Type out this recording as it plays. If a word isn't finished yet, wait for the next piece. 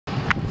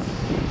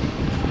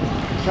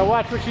Now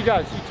watch what she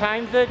does. She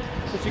times it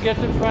so she gets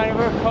in front of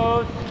her,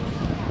 coast,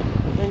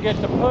 then gets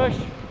a push.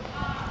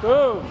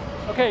 Boom.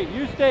 Okay,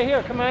 you stay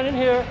here. Come on in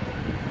here.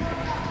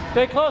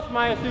 Stay close,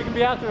 Maya, so you can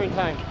be out there in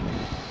time.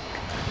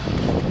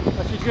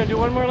 But she's going to do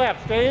one more lap.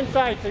 Stay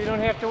inside so you don't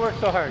have to work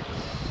so hard.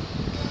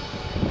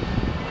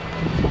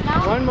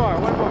 One more.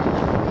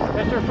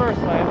 That's her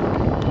first lap.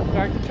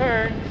 Start to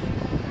turn.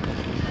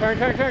 Turn.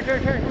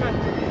 Come on.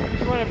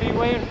 You want to be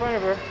way in front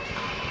of her.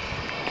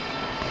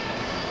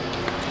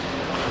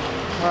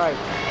 All right.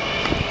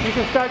 You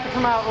can start to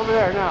come out over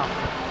there now.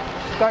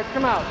 Start to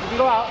come out. You can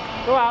go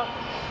out.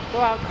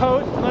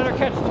 Coast. Let her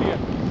catch to you.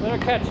 Let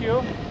her catch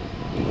you.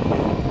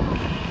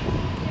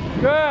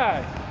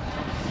 Good.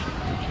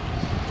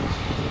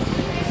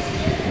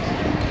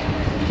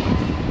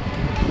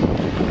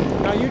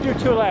 Now you do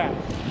 2 laps.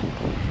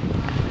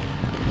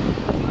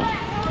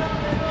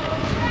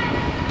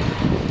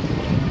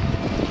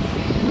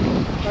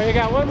 Well, you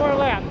got one more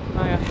lap,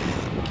 Maya.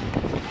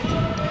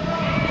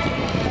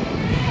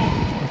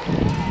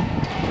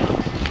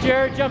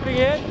 Jarod jumping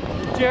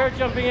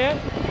in.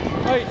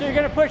 Oh, so you're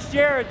going to push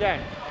Jarod then.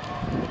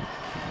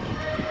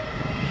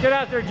 Get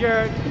out there,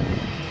 Jarod.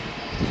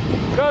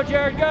 Go,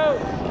 Jarod, go.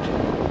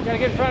 You got to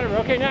get in front of her.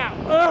 Okay, now.